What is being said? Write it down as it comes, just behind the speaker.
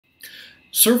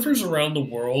Surfers around the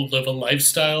world live a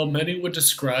lifestyle many would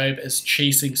describe as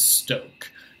chasing stoke,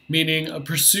 meaning a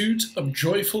pursuit of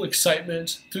joyful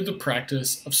excitement through the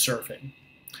practice of surfing.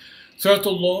 Throughout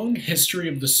the long history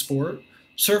of the sport,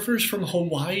 surfers from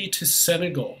Hawaii to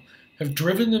Senegal have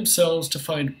driven themselves to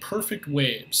find perfect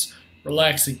waves,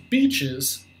 relaxing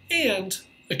beaches, and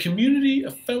a community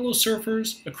of fellow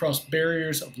surfers across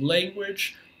barriers of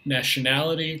language,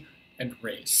 nationality, and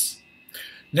race.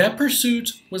 That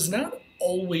pursuit was not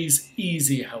always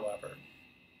easy, however.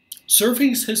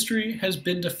 Surfing's history has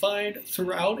been defined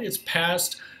throughout its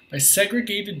past by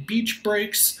segregated beach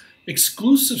breaks,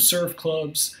 exclusive surf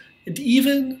clubs, and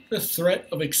even the threat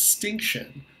of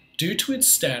extinction due to its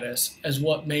status as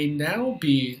what may now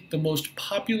be the most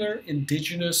popular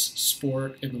indigenous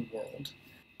sport in the world.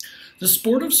 The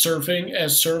sport of surfing,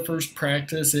 as surfers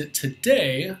practice it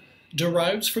today,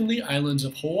 derives from the islands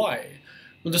of Hawaii,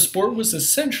 where the sport was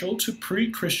essential to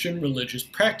pre-Christian religious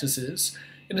practices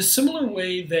in a similar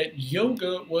way that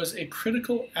yoga was a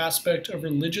critical aspect of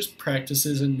religious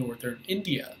practices in northern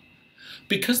India.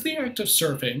 Because the act of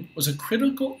surfing was a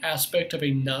critical aspect of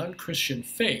a non-Christian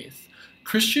faith,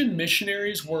 Christian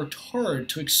missionaries worked hard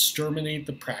to exterminate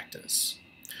the practice.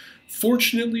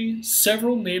 Fortunately,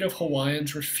 several native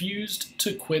Hawaiians refused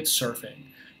to quit surfing,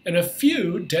 and a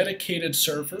few dedicated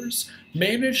surfers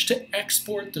managed to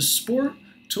export the sport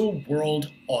to a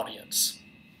world audience.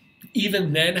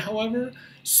 Even then, however,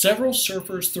 several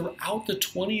surfers throughout the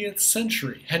 20th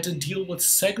century had to deal with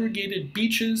segregated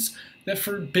beaches that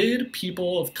forbid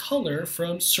people of color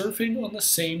from surfing on the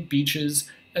same beaches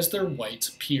as their white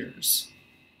peers.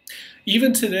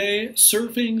 Even today,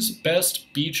 surfing's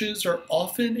best beaches are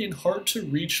often in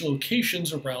hard-to-reach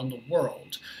locations around the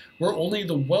world, where only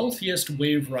the wealthiest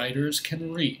wave riders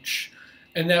can reach,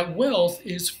 and that wealth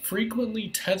is frequently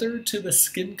tethered to the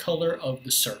skin color of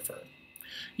the surfer.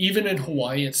 Even in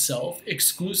Hawaii itself,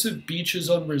 exclusive beaches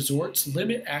on resorts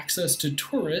limit access to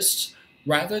tourists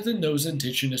rather than those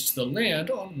indigenous to the land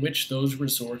on which those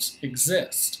resorts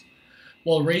exist.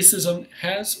 While racism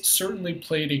has certainly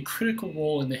played a critical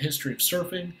role in the history of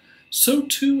surfing, so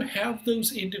too have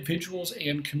those individuals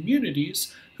and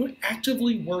communities who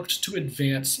actively worked to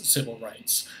advance civil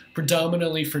rights,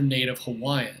 predominantly for Native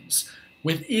Hawaiians,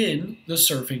 within the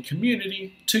surfing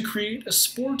community to create a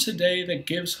sport today that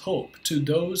gives hope to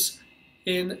those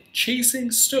in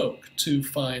chasing stoke to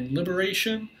find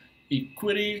liberation,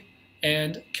 equity,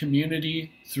 and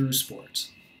community through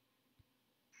sports.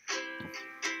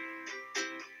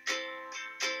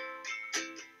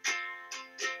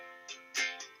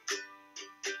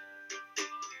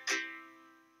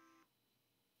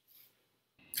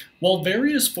 While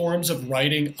various forms of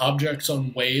riding objects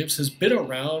on waves has been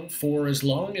around for as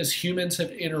long as humans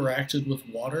have interacted with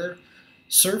water,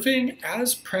 surfing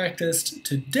as practiced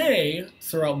today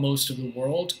throughout most of the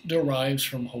world derives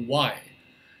from Hawaii.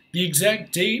 The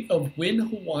exact date of when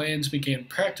Hawaiians began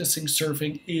practicing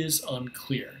surfing is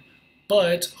unclear,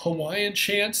 but Hawaiian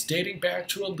chants dating back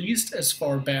to at least as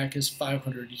far back as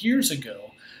 500 years ago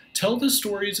tell the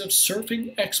stories of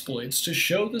surfing exploits to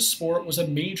show the sport was a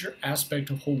major aspect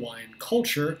of Hawaiian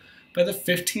culture by the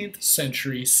 15th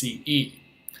century CE.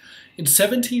 In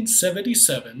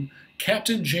 1777,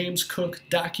 Captain James Cook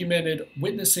documented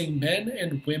witnessing men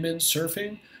and women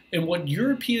surfing in what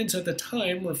Europeans at the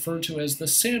time referred to as the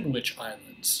Sandwich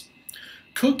Islands.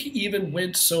 Cook even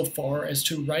went so far as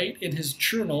to write in his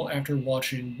journal after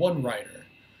watching one rider,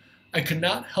 "I could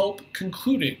not help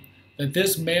concluding that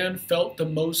this man felt the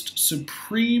most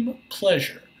supreme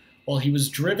pleasure while he was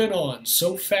driven on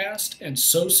so fast and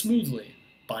so smoothly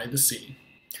by the sea."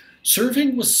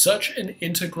 Surfing was such an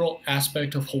integral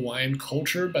aspect of Hawaiian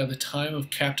culture by the time of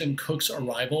Captain Cook's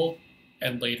arrival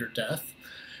and later death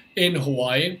in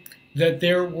Hawaii that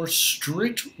there were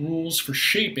strict rules for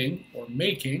shaping or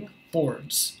making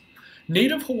boards.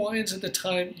 Native Hawaiians at the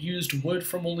time used wood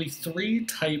from only three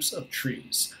types of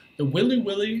trees: the wili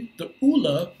wili, the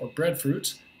ula, or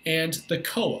breadfruit, and the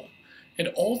koa. And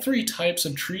all three types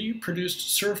of tree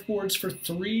produced surfboards for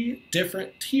three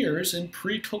different tiers in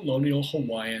pre-colonial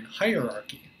Hawaiian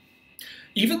hierarchy.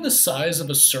 Even the size of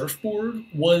a surfboard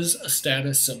was a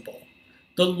status symbol.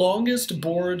 The longest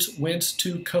boards went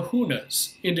to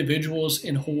kahunas, individuals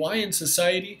in Hawaiian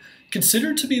society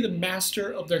considered to be the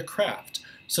master of their craft,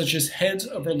 such as heads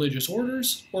of religious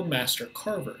orders or master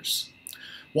carvers,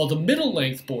 while the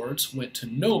middle-length boards went to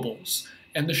nobles,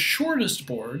 and the shortest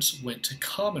boards went to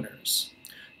commoners.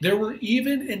 There were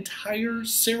even entire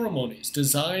ceremonies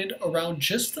designed around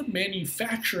just the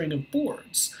manufacturing of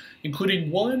boards,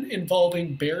 including one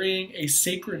involving burying a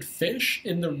sacred fish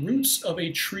in the roots of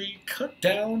a tree cut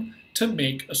down to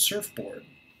make a surfboard.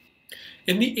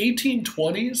 In the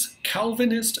 1820s,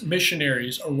 Calvinist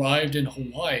missionaries arrived in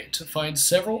Hawaii to find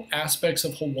several aspects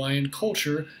of Hawaiian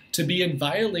culture to be in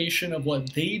violation of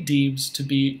what they deemed to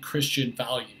be Christian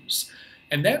values,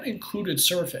 and that included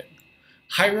surfing.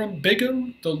 Hiram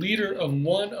Bingham, the leader of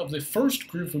one of the first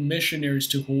group of missionaries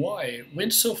to Hawaii,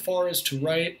 went so far as to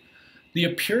write, "The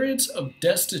appearance of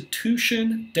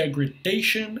destitution,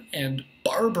 degradation, and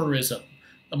barbarism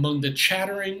among the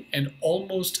chattering and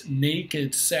almost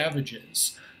naked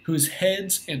savages, whose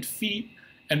heads and feet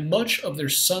and much of their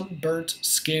sunburnt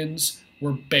skins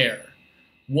were bare,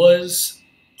 was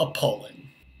appalling."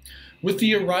 With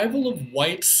the arrival of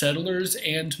white settlers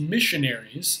and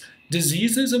missionaries,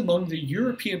 diseases among the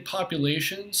European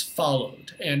populations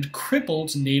followed and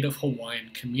crippled native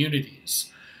Hawaiian communities.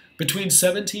 Between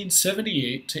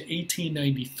 1778 to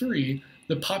 1893,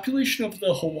 the population of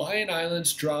the Hawaiian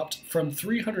Islands dropped from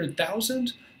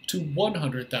 300,000 to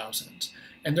 100,000,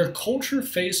 and their culture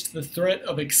faced the threat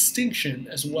of extinction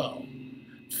as well.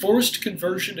 Forced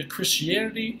conversion to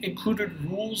Christianity included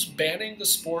rules banning the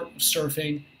sport of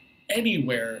surfing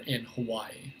anywhere in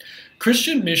Hawaii.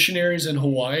 Christian missionaries in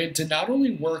Hawaii did not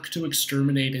only work to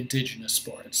exterminate indigenous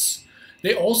sports,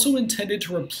 they also intended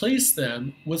to replace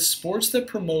them with sports that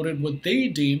promoted what they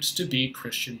deemed to be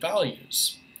Christian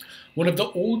values. One of the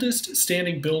oldest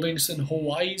standing buildings in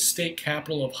Hawaii's state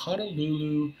capital of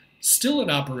Honolulu, still in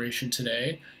operation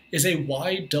today, is a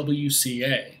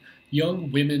YWCA,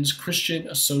 Young Women's Christian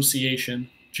Association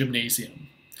Gymnasium.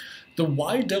 The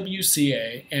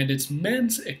YWCA and its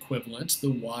men's equivalent,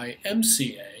 the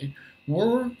YMCA,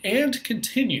 were and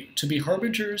continue to be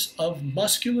harbingers of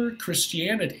muscular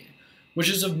Christianity, which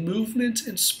is a movement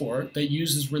in sport that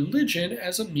uses religion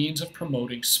as a means of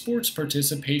promoting sports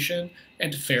participation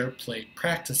and fair play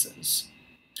practices.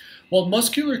 While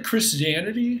muscular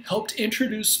Christianity helped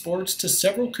introduce sports to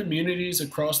several communities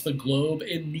across the globe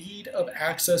in need of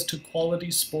access to quality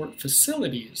sport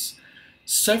facilities,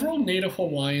 several Native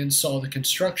Hawaiians saw the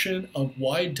construction of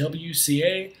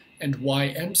YWCA and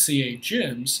YMCA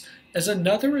gyms as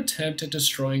another attempt at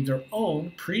destroying their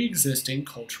own pre-existing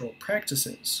cultural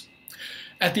practices.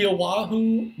 At the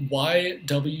Oahu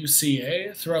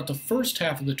YWCA, throughout the first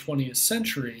half of the 20th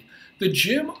century, the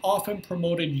gym often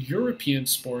promoted European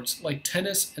sports like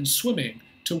tennis and swimming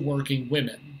to working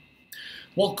women.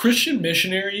 While Christian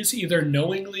missionaries, either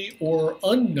knowingly or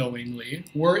unknowingly,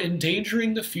 were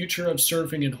endangering the future of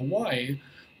surfing in Hawaii,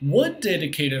 one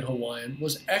dedicated Hawaiian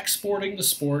was exporting the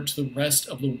sport to the rest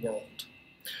of the world.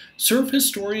 Surf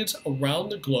historians around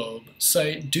the globe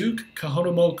cite Duke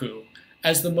Kahanamoku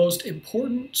as the most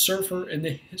important surfer in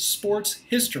the sport's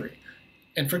history,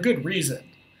 and for good reason.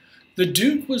 The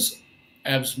Duke was,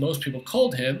 as most people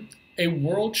called him, a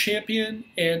world champion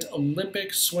and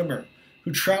Olympic swimmer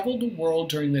who traveled the world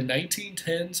during the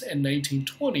 1910s and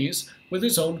 1920s with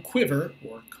his own quiver,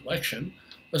 or collection,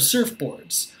 of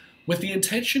surfboards, with the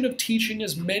intention of teaching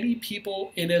as many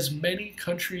people in as many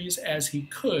countries as he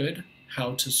could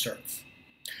how to surf.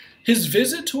 His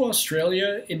visit to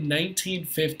Australia in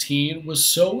 1915 was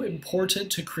so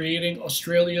important to creating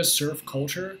Australia's surf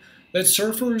culture that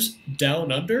surfers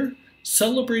down under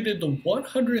celebrated the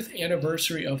 100th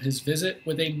anniversary of his visit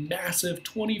with a massive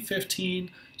 2015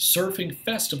 surfing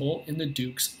festival in the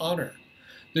Duke's honor.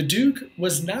 The Duke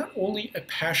was not only a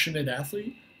passionate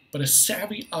athlete, but a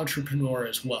savvy entrepreneur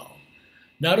as well.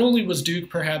 Not only was Duke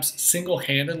perhaps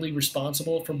single-handedly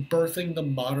responsible for birthing the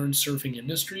modern surfing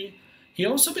industry, he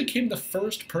also became the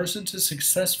first person to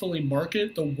successfully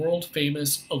market the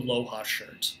world-famous Aloha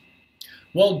shirt.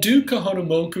 While Duke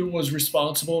Kahanamoku was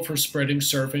responsible for spreading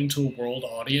surfing to a world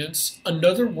audience,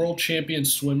 another world champion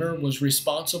swimmer was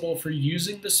responsible for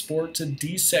using the sport to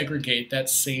desegregate that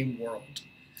same world.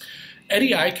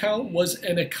 Eddie Aikau was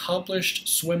an accomplished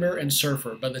swimmer and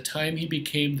surfer by the time he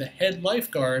became the head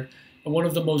lifeguard at one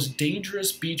of the most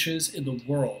dangerous beaches in the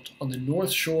world on the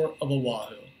north shore of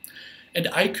Oahu. And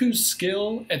Aikau's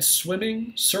skill at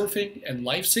swimming, surfing, and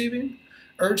life-saving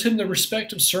earned him the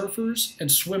respect of surfers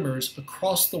and swimmers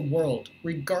across the world,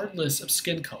 regardless of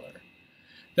skin color.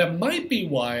 That might be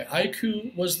why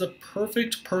Aikau was the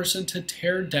perfect person to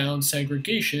tear down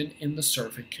segregation in the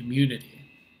surfing community.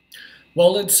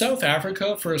 While in South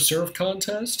Africa for a surf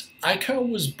contest, Aikau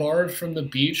was barred from the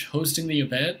beach hosting the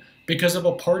event because of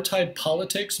apartheid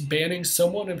politics banning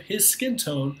someone of his skin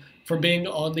tone from being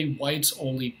on the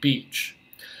whites-only beach.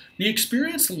 The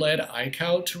experience led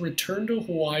Aikau to return to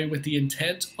Hawaii with the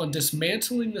intent on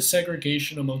dismantling the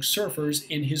segregation among surfers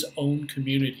in his own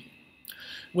community.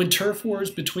 When turf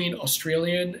wars between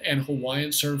Australian and Hawaiian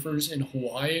surfers in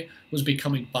Hawaii was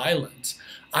becoming violent,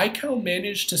 ICAO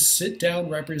managed to sit down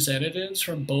representatives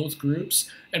from both groups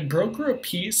and broker a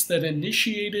peace that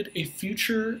initiated a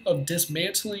future of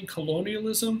dismantling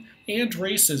colonialism and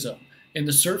racism in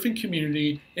the surfing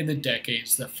community in the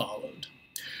decades that followed.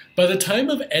 By the time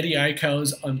of Eddie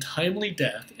Aikau's untimely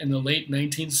death in the late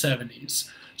 1970s,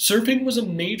 surfing was a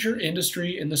major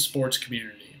industry in the sports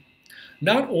community.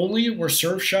 Not only were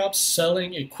surf shops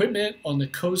selling equipment on the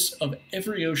coast of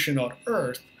every ocean on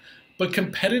Earth, but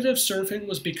competitive surfing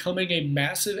was becoming a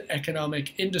massive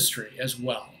economic industry as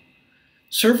well.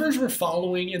 Surfers were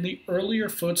following in the earlier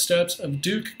footsteps of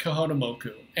Duke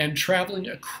Kahanamoku and traveling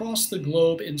across the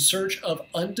globe in search of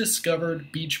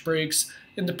undiscovered beach breaks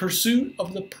in the pursuit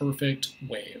of the perfect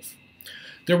wave.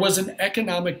 There was an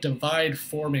economic divide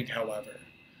forming, however.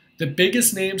 The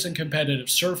biggest names in competitive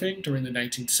surfing during the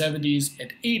 1970s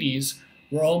and 80s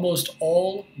were almost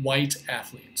all white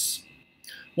athletes.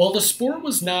 While the sport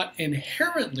was not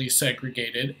inherently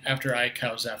segregated after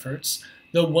Aikau's efforts,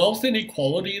 the wealth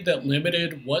inequality that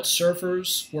limited what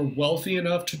surfers were wealthy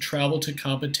enough to travel to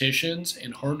competitions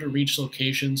in hard-to-reach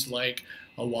locations like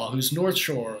Oahu's North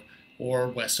Shore or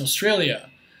West Australia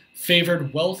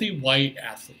favored wealthy white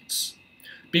athletes.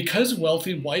 Because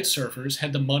wealthy white surfers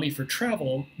had the money for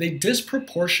travel, they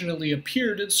disproportionately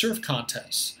appeared in surf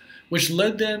contests, which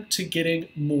led them to getting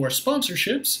more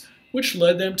sponsorships, which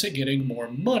led them to getting more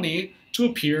money to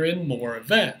appear in more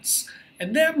events.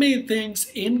 And that made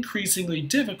things increasingly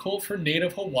difficult for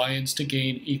Native Hawaiians to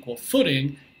gain equal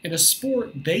footing in a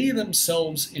sport they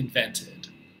themselves invented.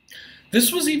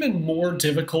 This was even more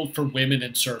difficult for women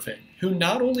in surfing, who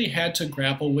not only had to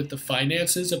grapple with the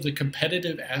finances of the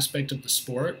competitive aspect of the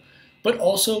sport, but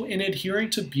also in adhering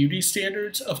to beauty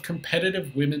standards of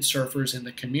competitive women surfers in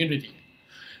the community.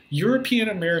 European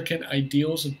American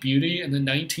ideals of beauty in the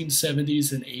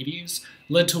 1970s and 80s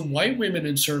led to white women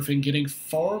in surfing getting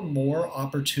far more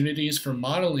opportunities for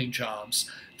modeling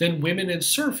jobs than women in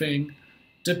surfing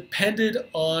depended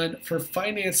on for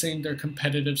financing their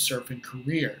competitive surfing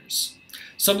careers.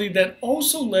 Something that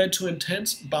also led to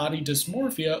intense body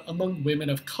dysmorphia among women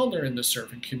of color in the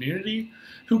surfing community,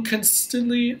 who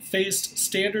constantly faced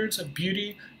standards of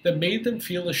beauty that made them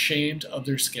feel ashamed of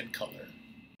their skin color.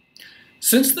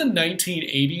 Since the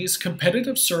 1980s,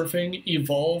 competitive surfing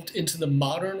evolved into the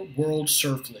modern World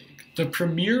Surf League, the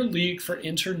premier league for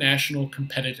international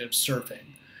competitive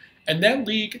surfing, and that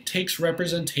league takes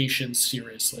representation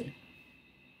seriously.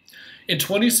 In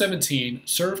 2017,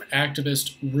 surf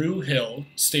activist Rue Hill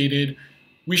stated,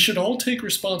 "We should all take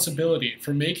responsibility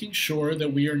for making sure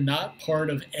that we are not part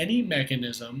of any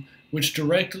mechanism which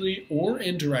directly or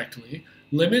indirectly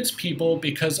limits people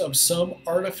because of some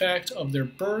artifact of their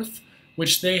birth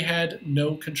which they had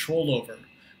no control over,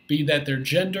 be that their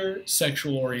gender,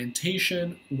 sexual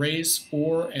orientation, race,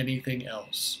 or anything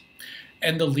else."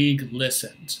 And the league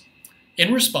listened.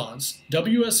 In response,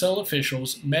 WSL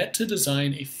officials met to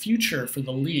design a future for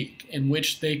the league in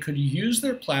which they could use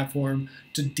their platform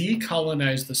to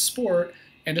decolonize the sport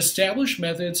and establish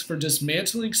methods for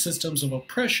dismantling systems of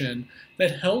oppression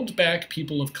that held back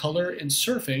people of color in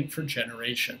surfing for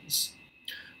generations.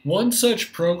 One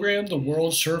such program the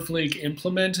World Surf League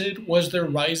implemented was their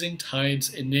Rising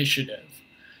Tides initiative.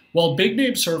 While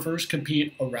big-name surfers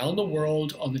compete around the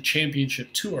world on the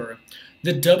championship tour,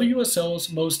 the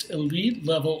WSL's most elite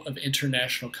level of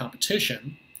international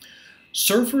competition,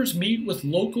 surfers meet with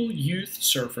local youth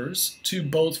surfers to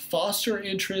both foster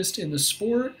interest in the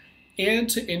sport and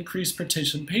to increase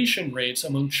participation rates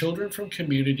among children from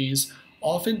communities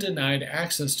often denied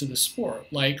access to the sport,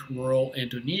 like rural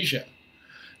Indonesia.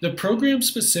 The program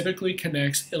specifically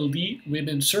connects elite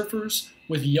women surfers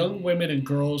with young women and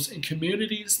girls in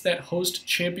communities that host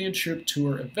championship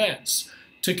tour events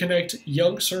to connect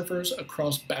young surfers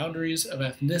across boundaries of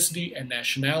ethnicity and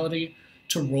nationality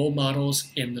to role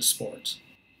models in the sport.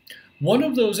 One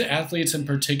of those athletes in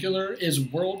particular is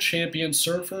world champion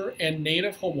surfer and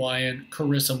Native Hawaiian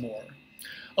Carissa Moore.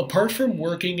 Apart from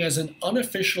working as an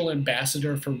unofficial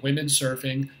ambassador for women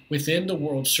surfing within the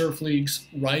World Surf League's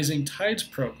Rising Tides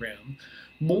program,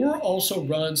 Moore also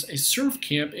runs a surf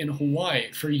camp in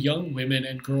Hawaii for young women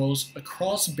and girls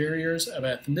across barriers of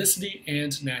ethnicity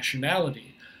and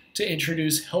nationality to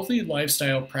introduce healthy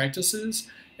lifestyle practices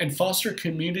and foster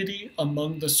community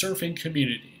among the surfing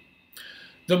community.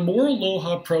 The More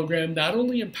Aloha program not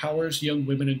only empowers young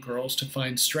women and girls to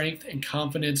find strength and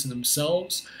confidence in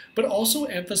themselves, but also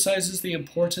emphasizes the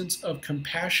importance of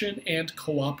compassion and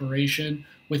cooperation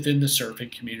within the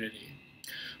surfing community.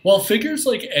 While figures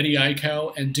like Eddie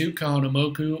Aikau and Duke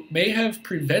Kahanamoku may have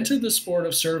prevented the sport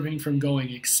of surfing from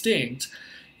going extinct,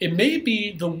 it may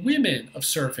be the women of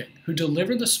surfing who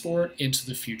delivered the sport into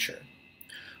the future.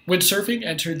 When surfing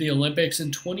entered the Olympics in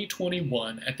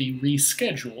 2021 at the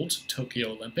rescheduled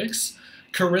Tokyo Olympics,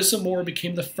 Carissa Moore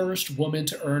became the first woman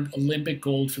to earn Olympic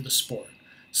gold for the sport,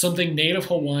 something Native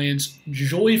Hawaiians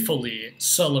joyfully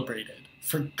celebrated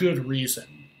for good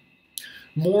reason.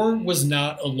 Moore was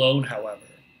not alone, however.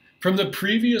 From the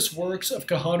previous works of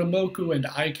Kahanamoku and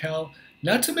Aikau,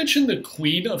 not to mention the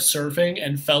queen of surfing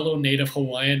and fellow Native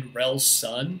Hawaiian Rel's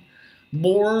son,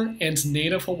 Moore and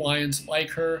Native Hawaiians like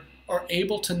her are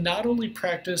able to not only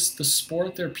practice the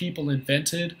sport their people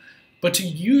invented, but to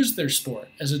use their sport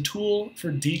as a tool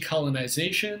for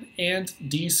decolonization and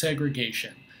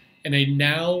desegregation in a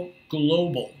now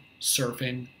global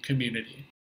surfing community.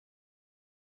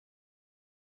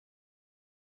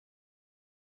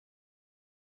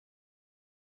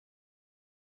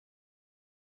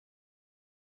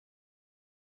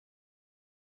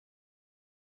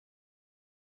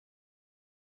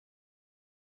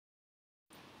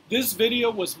 This video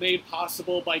was made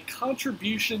possible by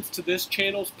contributions to this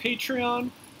channel's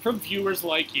Patreon from viewers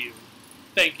like you.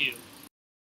 Thank you.